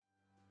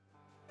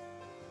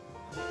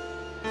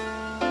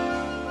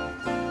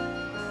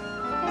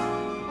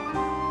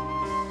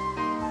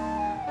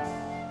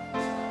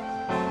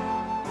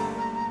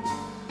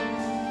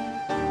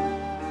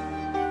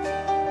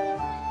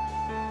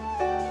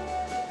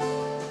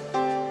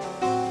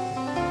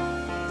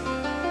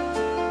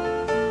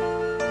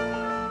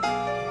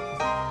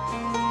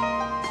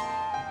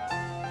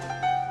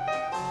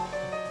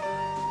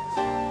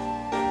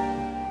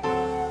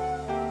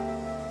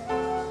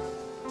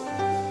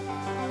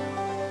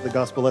The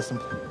gospel lesson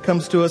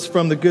comes to us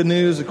from the Good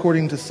News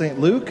according to St.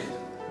 Luke,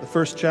 the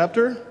first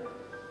chapter.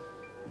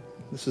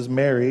 This is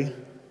Mary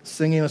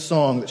singing a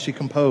song that she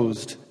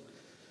composed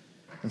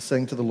and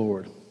sang to the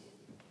Lord.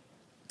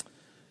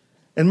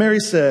 And Mary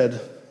said,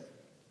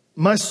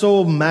 "My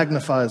soul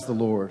magnifies the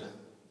Lord,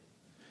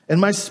 and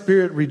my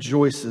spirit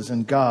rejoices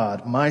in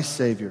God, my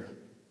Savior.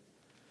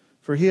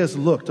 For he has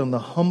looked on the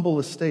humble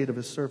estate of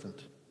his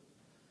servant.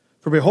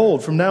 For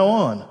behold, from now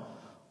on,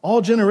 all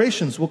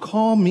generations will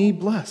call me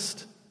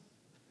blessed.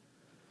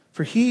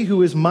 For he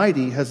who is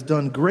mighty has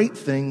done great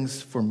things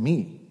for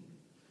me,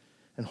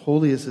 and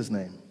holy is his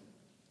name.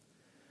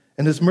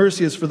 And his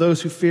mercy is for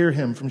those who fear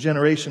him from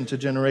generation to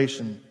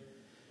generation.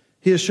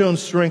 He has shown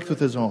strength with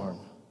his arm.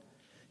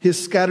 He has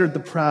scattered the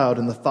proud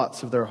in the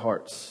thoughts of their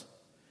hearts.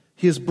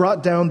 He has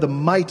brought down the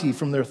mighty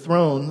from their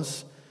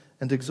thrones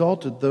and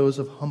exalted those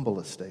of humble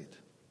estate.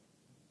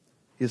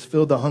 He has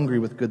filled the hungry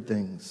with good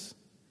things,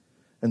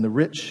 and the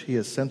rich he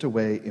has sent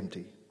away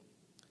empty.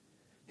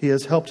 He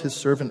has helped his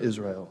servant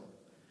Israel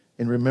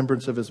in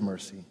remembrance of his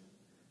mercy,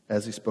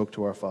 as he spoke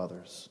to our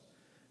fathers,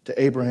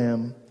 to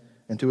Abraham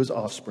and to his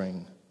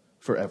offspring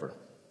forever."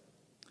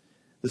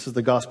 This is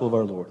the gospel of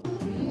our Lord.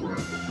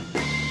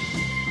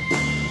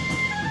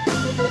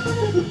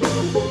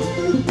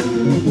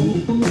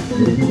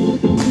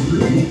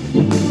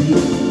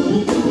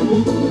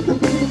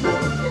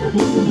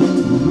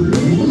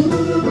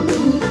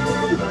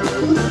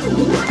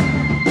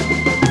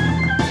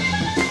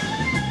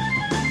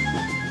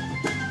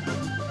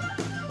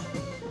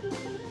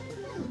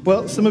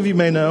 Well, some of you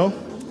may know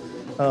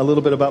a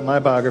little bit about my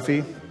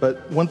biography,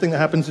 but one thing that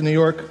happens in New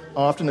York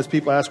often is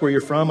people ask where you're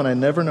from, and I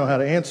never know how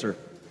to answer.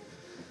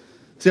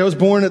 See, I was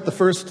born at the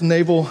first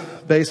Naval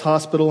Base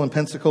Hospital in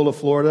Pensacola,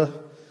 Florida,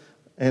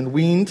 and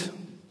weaned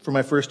for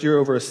my first year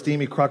over a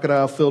steamy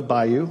crocodile-filled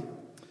bayou.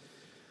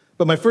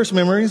 But my first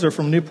memories are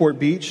from Newport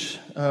Beach,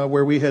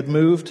 where we had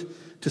moved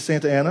to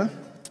Santa Ana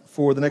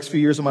for the next few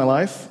years of my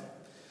life.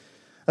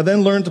 I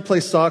then learned to play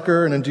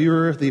soccer and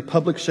endure the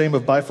public shame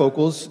of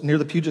bifocals near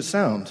the Puget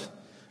Sound,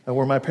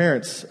 where my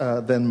parents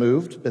then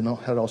moved and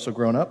had also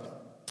grown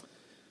up.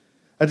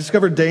 I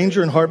discovered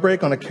danger and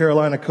heartbreak on a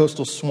Carolina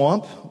coastal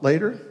swamp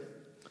later.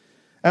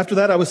 After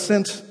that, I was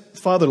sent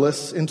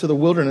fatherless into the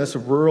wilderness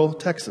of rural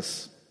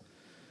Texas.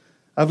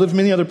 I've lived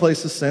many other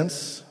places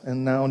since,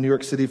 and now in New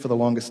York City for the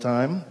longest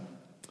time.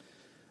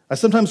 I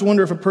sometimes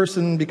wonder if a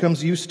person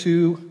becomes used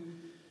to,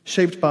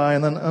 shaped by,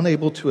 and then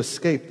unable to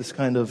escape this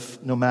kind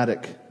of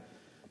nomadic,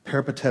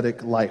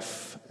 peripatetic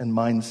life and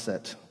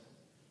mindset.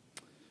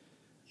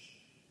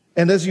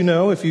 And as you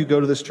know, if you go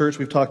to this church,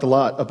 we've talked a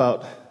lot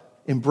about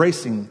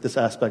embracing this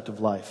aspect of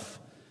life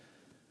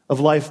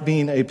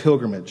being a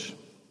pilgrimage.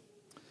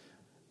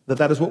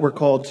 That is what we're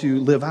called to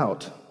live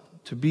out,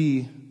 to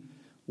be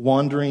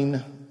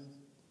wandering,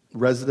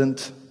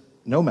 resident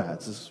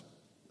nomads, is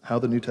how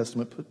the New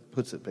Testament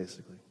puts it,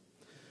 basically.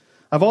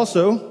 I've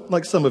also,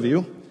 like some of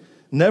you,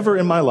 never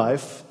in my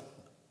life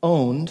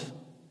owned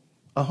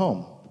a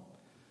home.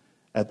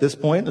 At this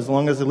point, as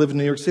long as I live in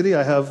New York City,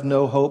 I have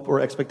no hope or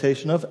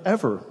expectation of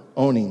ever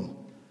owning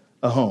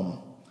a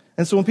home.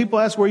 And so when people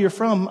ask where you're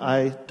from,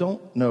 I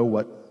don't know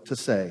what to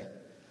say.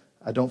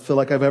 I don't feel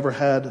like I've ever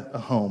had a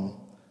home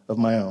of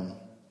my own.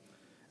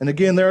 And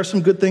again, there are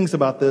some good things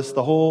about this.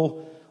 The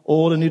whole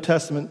Old and New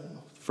Testament,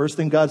 first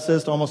thing God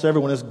says to almost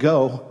everyone is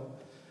go.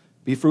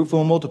 Be fruitful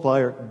and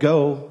multiply, or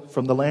go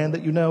from the land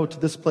that you know to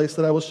this place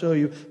that I will show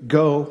you.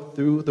 Go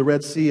through the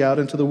Red Sea out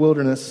into the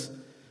wilderness.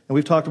 And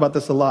we've talked about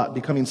this a lot,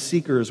 becoming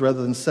seekers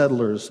rather than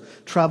settlers,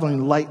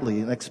 traveling lightly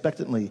and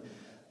expectantly,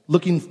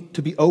 looking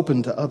to be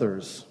open to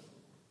others.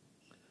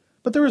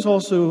 But there is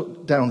also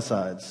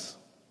downsides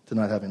to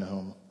not having a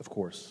home, of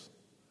course.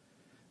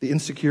 The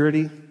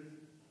insecurity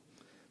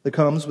that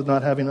comes with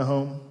not having a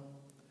home,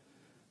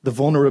 the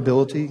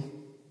vulnerability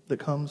that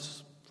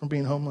comes from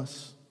being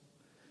homeless,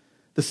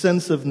 the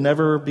sense of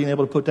never being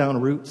able to put down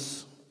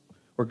roots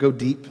or go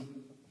deep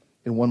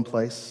in one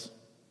place.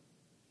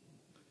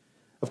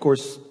 Of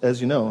course,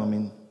 as you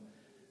know,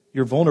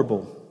 you're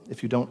vulnerable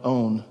if you don't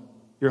own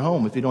your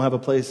home, if you don't have a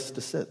place to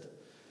sit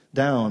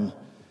down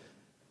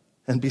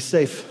and be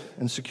safe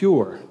and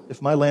secure.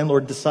 If my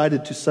landlord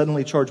decided to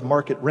suddenly charge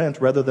market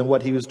rent rather than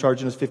what he was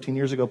charging us 15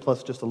 years ago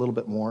plus just a little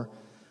bit more,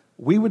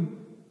 we would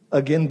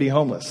again be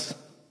homeless,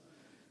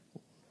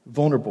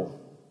 vulnerable,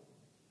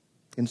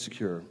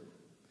 insecure.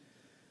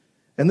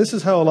 And this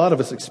is how a lot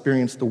of us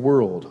experience the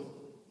world,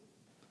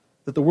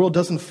 that the world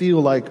doesn't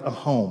feel like a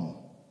home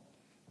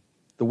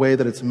the way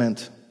that it's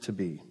meant to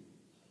be.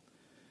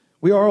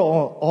 We are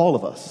all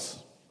of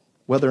us,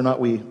 whether or not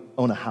we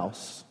own a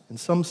house, in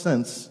some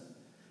sense,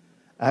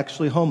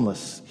 actually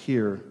homeless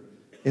here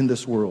in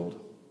this world.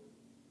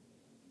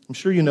 I'm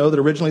sure you know that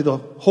originally the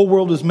whole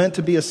world was meant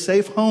to be a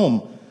safe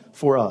home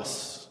for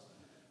us.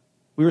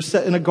 We were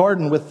set in a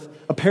garden with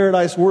a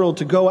paradise world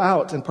to go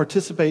out and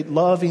participate,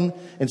 loving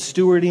and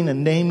stewarding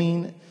and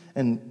naming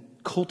and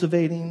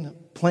cultivating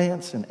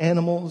plants and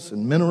animals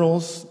and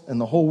minerals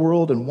and the whole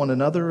world and one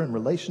another and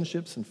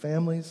relationships and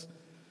families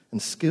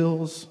and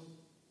skills.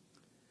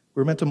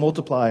 We're meant to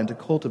multiply and to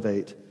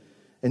cultivate.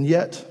 And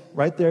yet,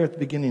 right there at the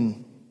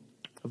beginning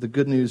of the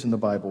good news in the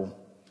Bible,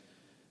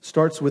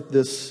 starts with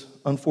this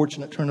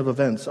unfortunate turn of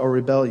events, our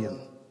rebellion,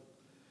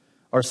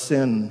 our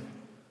sin,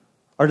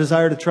 our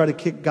desire to try to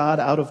kick God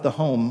out of the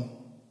home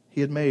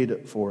he had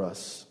made for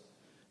us.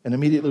 And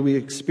immediately we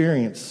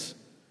experience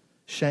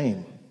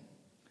shame,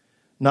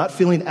 not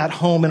feeling at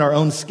home in our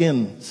own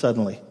skin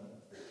suddenly,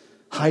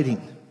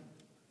 hiding,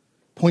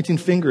 pointing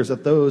fingers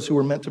at those who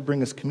were meant to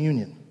bring us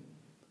communion.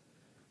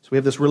 So we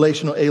have this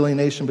relational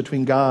alienation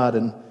between God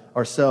and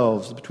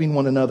ourselves, between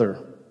one another.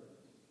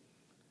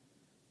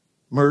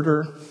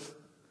 Murder,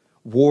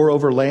 war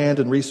over land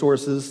and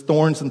resources,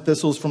 thorns and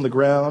thistles from the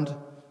ground, as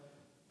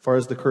far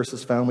as the curse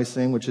is found, we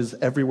sing, which is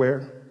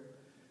everywhere.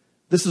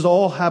 This is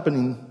all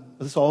happening,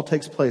 this all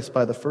takes place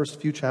by the first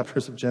few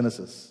chapters of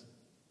Genesis.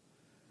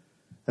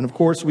 And of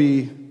course,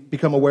 we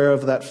become aware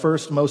of that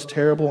first, most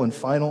terrible and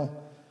final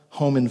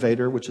home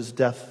invader, which is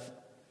death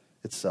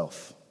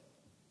itself.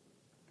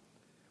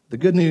 The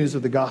good news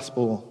of the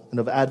gospel and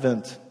of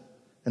Advent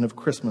and of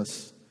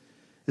Christmas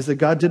is that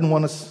God didn't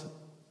want us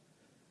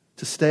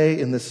to stay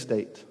in this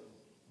state.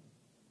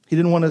 He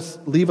didn't want to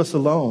leave us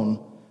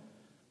alone,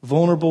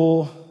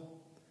 vulnerable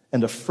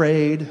and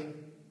afraid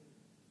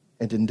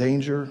and in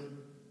danger,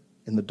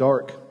 in the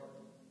dark,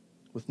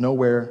 with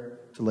nowhere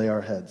to lay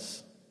our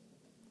heads.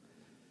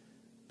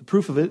 The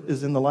proof of it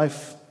is in the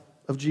life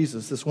of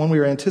Jesus, this one we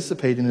are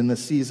anticipating in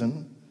this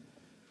season,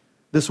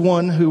 this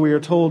one who we are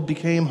told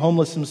became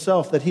homeless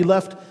himself, that he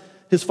left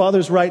his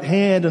Father's right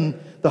hand and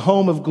the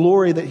home of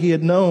glory that he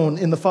had known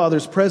in the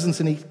Father's presence,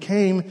 and he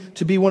came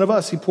to be one of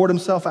us. He poured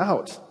himself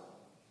out.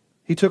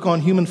 He took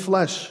on human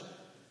flesh.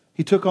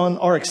 He took on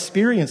our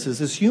experiences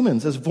as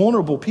humans, as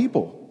vulnerable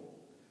people.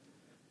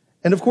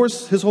 And of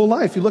course, his whole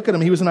life, you look at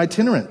him, he was an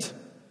itinerant.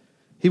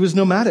 He was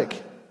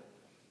nomadic.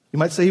 You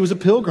might say he was a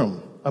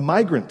pilgrim, a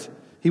migrant.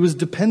 He was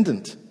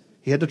dependent.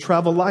 He had to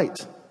travel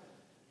light.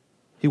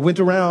 He went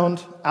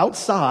around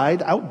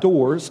outside,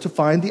 outdoors, to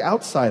find the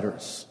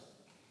outsiders.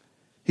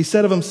 He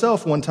said of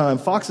himself one time,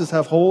 "Foxes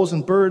have holes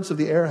and birds of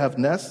the air have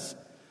nests,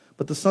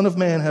 but the Son of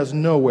Man has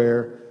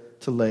nowhere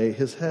to lay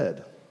his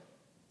head."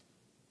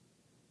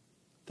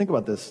 Think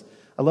about this.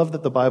 I love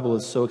that the Bible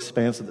is so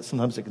expansive that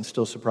sometimes it can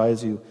still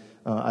surprise you.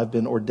 I've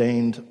been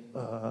ordained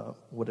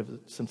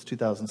since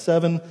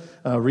 2007,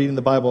 reading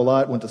the Bible a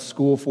lot, went to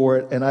school for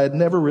it, and I had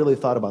never really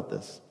thought about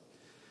this.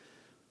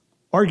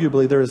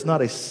 Arguably, there is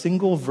not a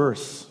single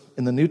verse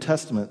in the New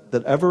Testament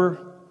that ever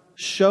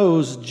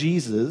shows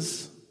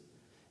Jesus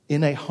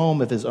in a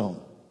home of his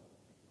own.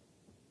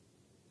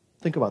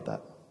 Think about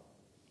that.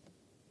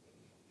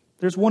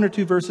 There's one or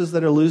two verses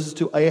that alludes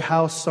to a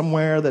house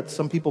somewhere that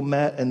some people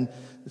met, and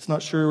it's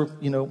not sure,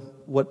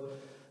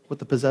 what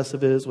the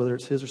possessive is, whether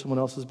it's his or someone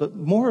else's, but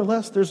more or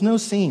less, there's no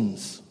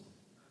scenes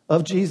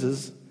of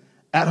Jesus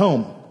at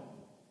home,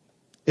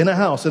 in a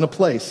house, in a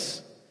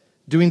place,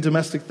 doing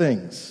domestic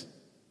things.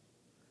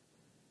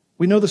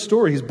 We know the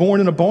story. He's born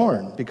in a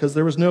barn because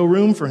there was no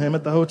room for him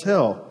at the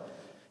hotel.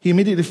 He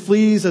immediately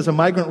flees as a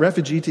migrant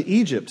refugee to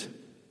Egypt.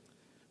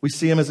 We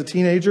see him as a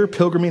teenager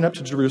pilgriming up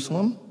to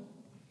Jerusalem.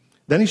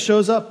 Then he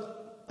shows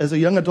up as a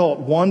young adult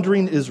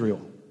wandering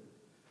Israel.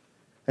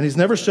 And he's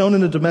never shown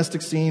in a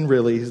domestic scene,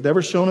 really. He's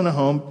never shown in a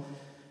home.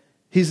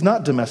 He's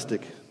not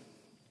domestic.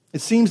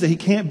 It seems that he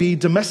can't be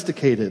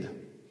domesticated.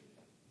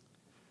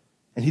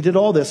 And he did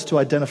all this to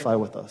identify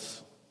with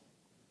us,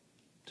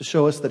 to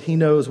show us that he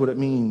knows what it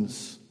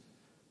means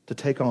to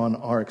take on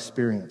our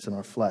experience in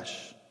our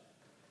flesh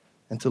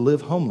and to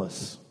live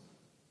homeless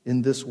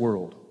in this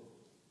world.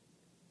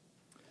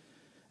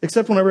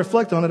 Except when I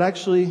reflect on it,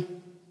 actually,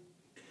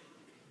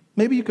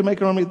 maybe you could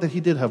make an argument that he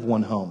did have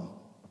one home.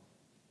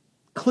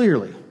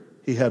 Clearly,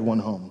 he had one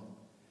home.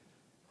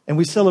 And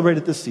we celebrate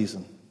it this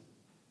season.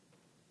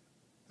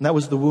 And that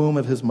was the womb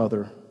of his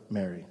mother,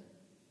 Mary.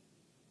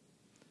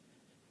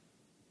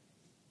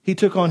 He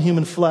took on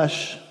human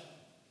flesh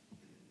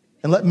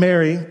and let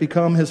Mary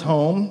become his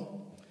home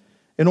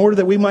in order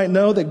that we might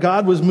know that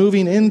God was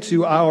moving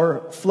into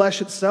our flesh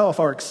itself,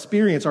 our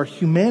experience, our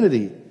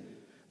humanity.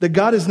 That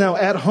God is now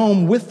at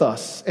home with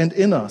us and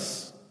in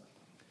us.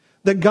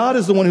 That God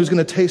is the one who's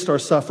going to taste our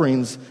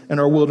sufferings and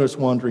our wilderness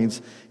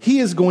wanderings. He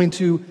is going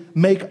to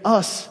make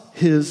us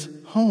his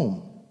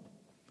home.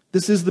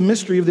 This is the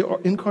mystery of the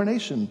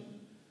incarnation.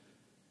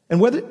 And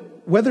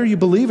whether you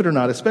believe it or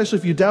not, especially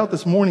if you doubt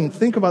this morning,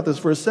 think about this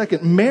for a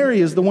second.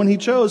 Mary is the one he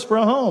chose for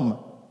a home.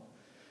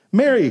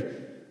 Mary,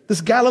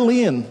 this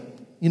Galilean,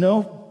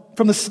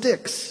 from the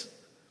sticks,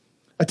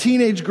 a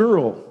teenage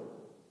girl,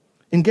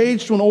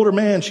 engaged to an older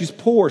man. She's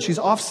poor. She's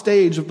off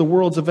stage of the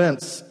world's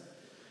events.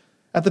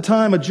 At the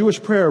time, a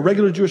Jewish prayer, a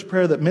regular Jewish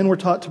prayer that men were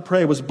taught to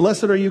pray was,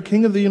 "Blessed are you,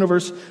 King of the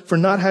universe, for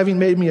not having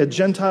made me a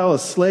Gentile, a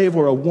slave,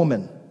 or a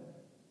woman."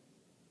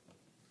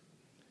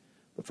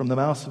 But from the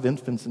mouths of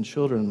infants and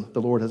children,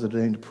 the Lord has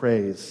ordained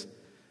praise,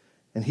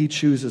 and he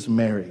chooses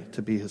Mary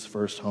to be his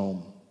first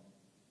home,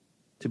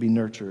 to be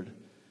nurtured,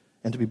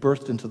 and to be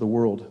birthed into the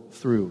world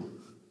through.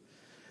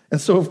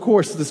 And so, of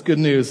course, this good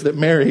news that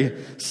Mary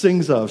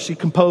sings of, she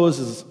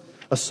composes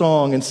a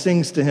song and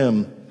sings to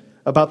him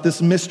about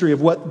this mystery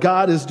of what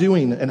God is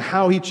doing and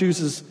how he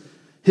chooses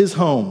his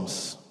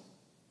homes.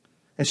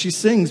 And she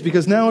sings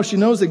because now she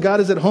knows that God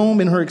is at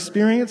home in her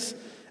experience,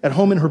 at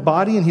home in her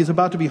body, and he's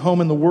about to be home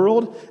in the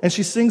world. And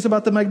she sings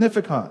about the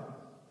Magnificat.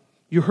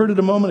 You heard it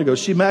a moment ago.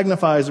 She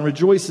magnifies and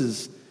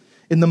rejoices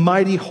in the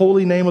mighty,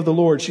 holy name of the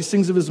Lord. She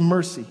sings of his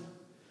mercy.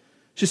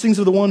 She sings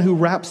of the one who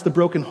wraps the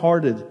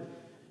brokenhearted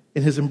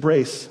in his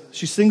embrace.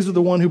 She sings of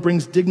the one who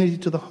brings dignity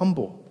to the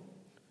humble,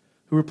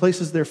 who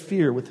replaces their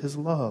fear with his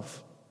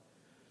love,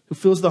 who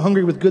fills the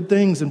hungry with good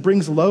things and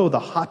brings low the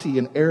haughty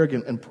and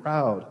arrogant and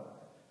proud.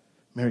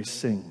 Mary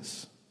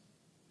sings.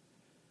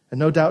 And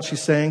no doubt she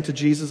sang to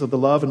Jesus of the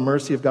love and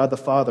mercy of God the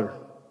Father.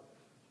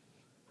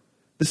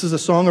 This is a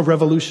song of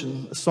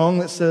revolution, a song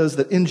that says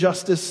that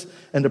injustice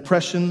and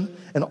oppression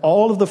and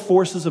all of the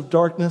forces of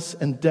darkness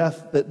and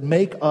death that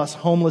make us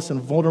homeless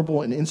and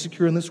vulnerable and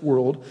insecure in this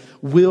world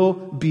will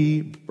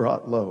be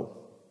brought low,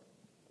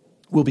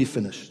 will be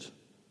finished.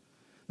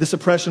 This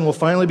oppression will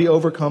finally be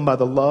overcome by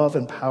the love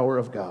and power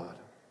of God.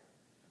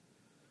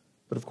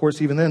 But of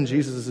course, even then,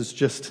 Jesus is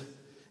just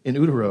in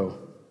utero.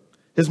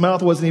 His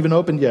mouth wasn't even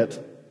opened yet.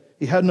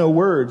 He had no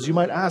words. You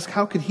might ask,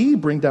 how could he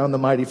bring down the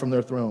mighty from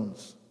their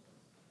thrones?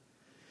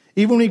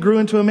 Even when he grew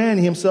into a man,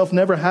 he himself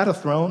never had a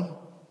throne.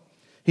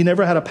 He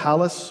never had a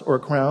palace or a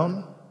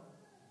crown,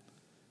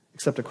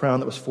 except a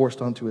crown that was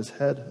forced onto his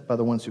head by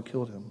the ones who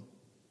killed him.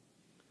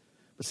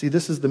 But see,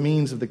 this is the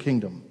means of the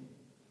kingdom.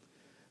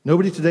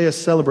 Nobody today is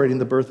celebrating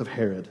the birth of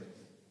Herod.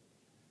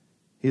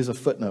 He is a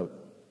footnote,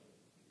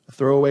 a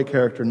throwaway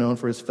character known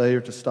for his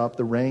failure to stop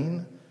the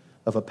reign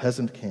of a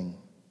peasant king.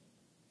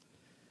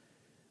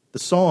 The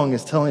song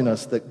is telling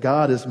us that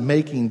God is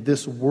making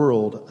this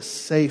world a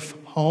safe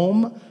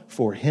home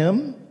for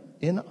him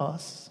in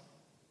us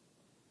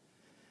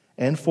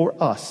and for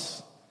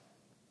us,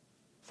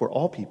 for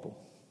all people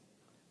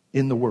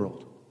in the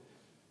world.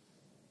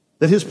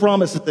 That his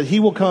promise is that he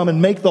will come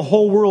and make the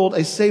whole world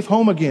a safe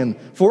home again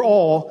for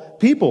all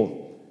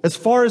people, as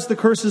far as the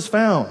curse is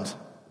found.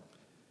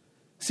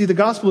 See, the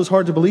gospel is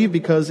hard to believe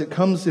because it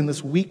comes in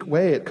this weak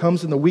way. It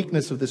comes in the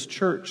weakness of this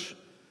church.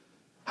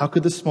 How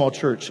could this small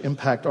church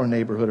impact our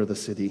neighborhood or the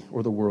city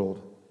or the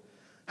world?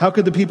 How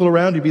could the people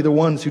around you be the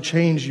ones who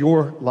change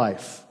your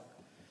life?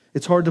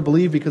 It's hard to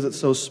believe because it's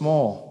so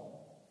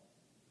small.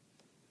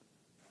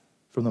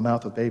 From the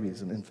mouth of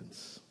babies and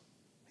infants,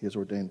 he has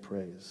ordained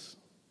praise.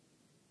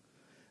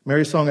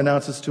 Mary's song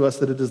announces to us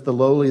that it is the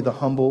lowly, the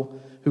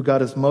humble, who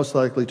God is most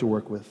likely to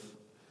work with.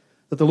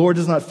 That the Lord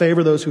does not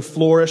favor those who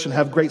flourish and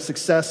have great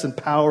success and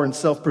power and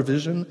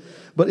self-provision,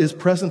 but is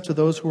present to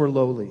those who are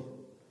lowly.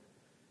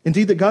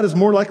 Indeed, that God is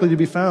more likely to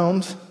be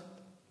found,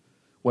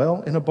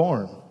 well, in a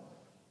barn,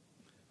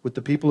 with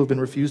the people who've been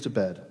refused a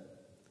bed,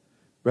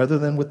 rather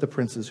than with the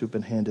princes who've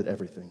been handed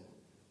everything.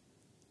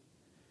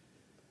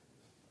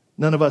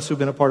 None of us who've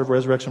been a part of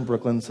Resurrection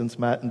Brooklyn since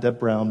Matt and Deb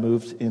Brown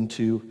moved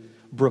into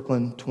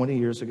Brooklyn 20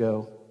 years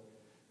ago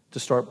to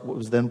start what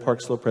was then Park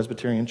Slope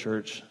Presbyterian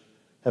Church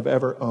have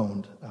ever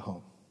owned a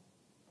home.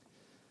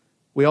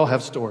 We all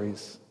have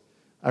stories.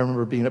 I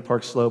remember being at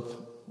Park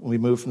Slope when we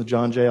moved from the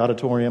John Jay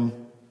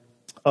Auditorium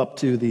up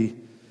to the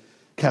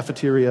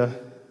cafeteria,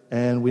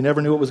 and we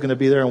never knew what was going to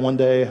be there. And one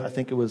day, I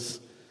think it was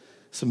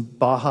some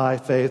Baha'i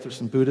faith or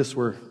some Buddhists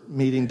were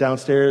meeting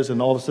downstairs,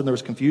 and all of a sudden there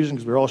was confusion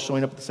because we were all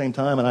showing up at the same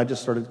time, and I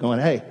just started going,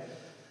 hey,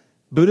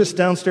 Buddhists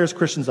downstairs,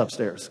 Christians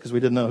upstairs, because we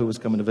didn't know who was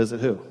coming to visit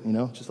who,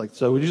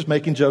 so we were just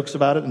making jokes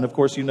about it. And of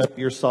course, you know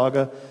your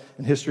saga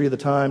and history of the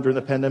time. During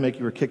the pandemic,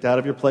 you were kicked out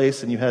of your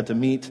place and you had to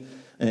meet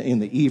in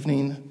the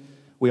evening.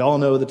 We all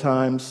know the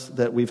times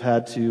that we've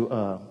had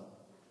to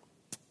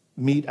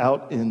meet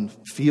out in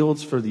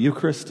fields for the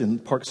Eucharist in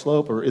Park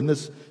Slope or in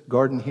this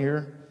garden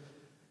here.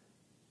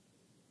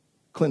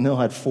 Clinton Hill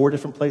had 4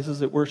 different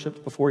places it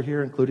worshipped before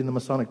here, including the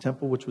Masonic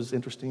Temple, which was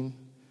interesting.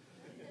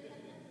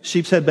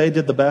 Sheepshead Bay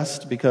did the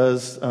best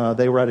because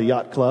they were at a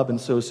yacht club,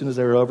 and so as soon as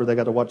they were over, they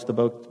got to watch the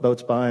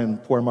boats by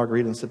and pour a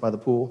margarita and sit by the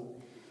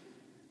pool.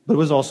 But it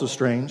was also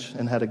strange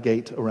and had a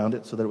gate around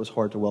it so that it was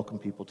hard to welcome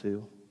people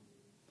to.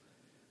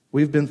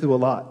 We've been through a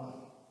lot.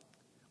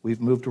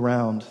 We've moved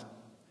around.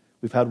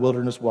 We've had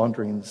wilderness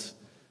wanderings.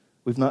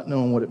 We've not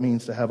known what it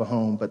means to have a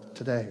home, but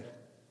today,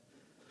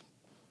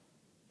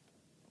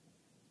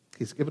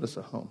 he's given us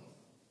a home.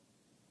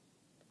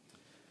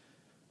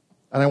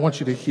 And I want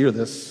you to hear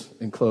this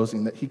in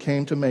closing, that he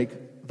came to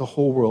make the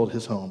whole world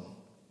his home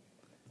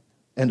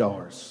and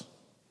ours.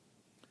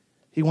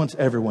 He wants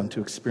everyone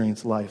to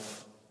experience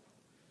life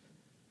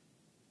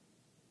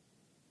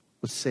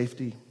with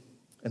safety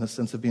and a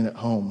sense of being at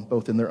home,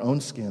 both in their own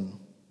skin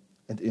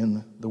and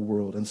in the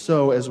world. And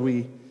so as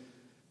we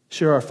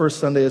share our first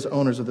Sunday as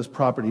owners of this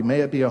property,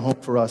 may it be a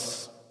home for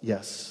us,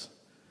 yes,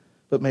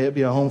 but may it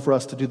be a home for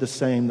us to do the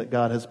same that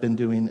God has been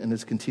doing and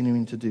is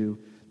continuing to do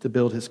to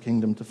build his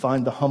kingdom, to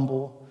find the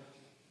humble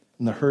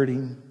and the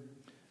hurting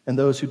and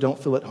those who don't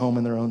feel at home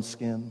in their own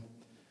skin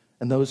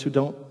and those who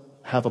don't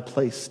have a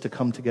place to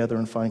come together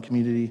and find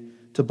community,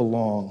 to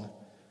belong,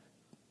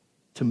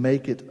 to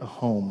make it a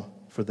home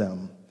for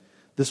them.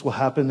 This will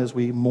happen as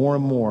we more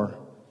and more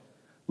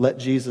let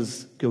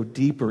Jesus go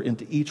deeper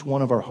into each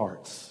one of our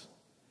hearts,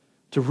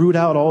 to root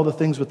out all the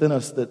things within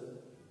us that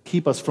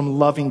keep us from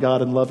loving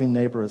God and loving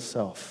neighbor as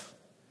self.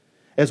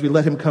 As we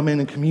let him come in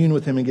and commune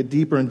with him and get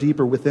deeper and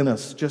deeper within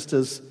us, just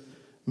as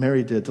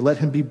Mary did, to let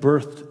him be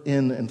birthed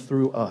in and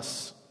through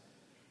us.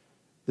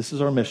 This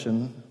is our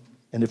mission,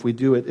 and if we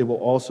do it, it will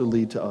also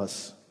lead to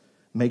us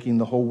making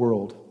the whole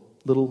world,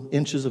 little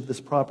inches of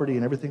this property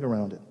and everything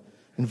around it,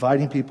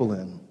 inviting people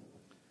in,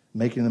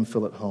 making them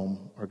feel at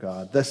home, our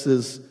God. This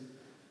is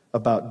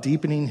about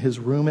deepening his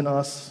room in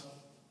us,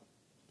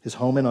 his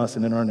home in us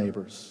and in our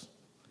neighbors.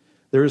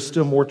 There is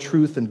still more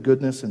truth and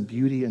goodness and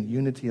beauty and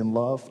unity and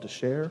love to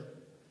share.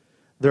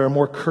 There are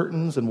more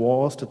curtains and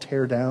walls to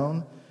tear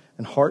down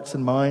and hearts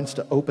and minds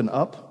to open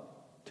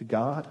up to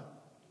God.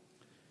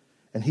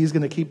 And he's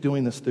going to keep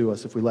doing this through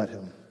us if we let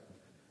him,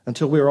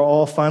 until we are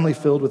all finally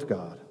filled with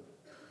God.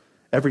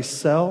 Every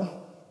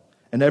cell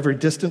and every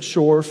distant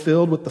shore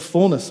filled with the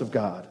fullness of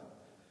God.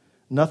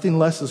 Nothing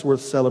less is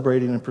worth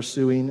celebrating and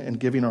pursuing and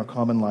giving our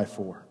common life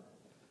for.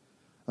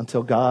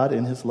 Until God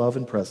in his love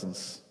and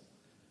presence,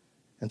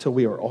 until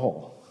we are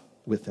all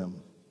with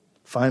him,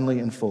 finally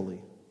and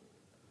fully,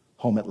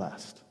 home at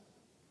last.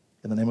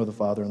 In the name of the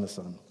Father, and the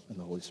Son, and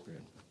the Holy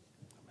Spirit.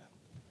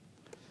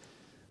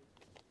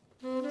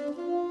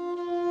 Amen.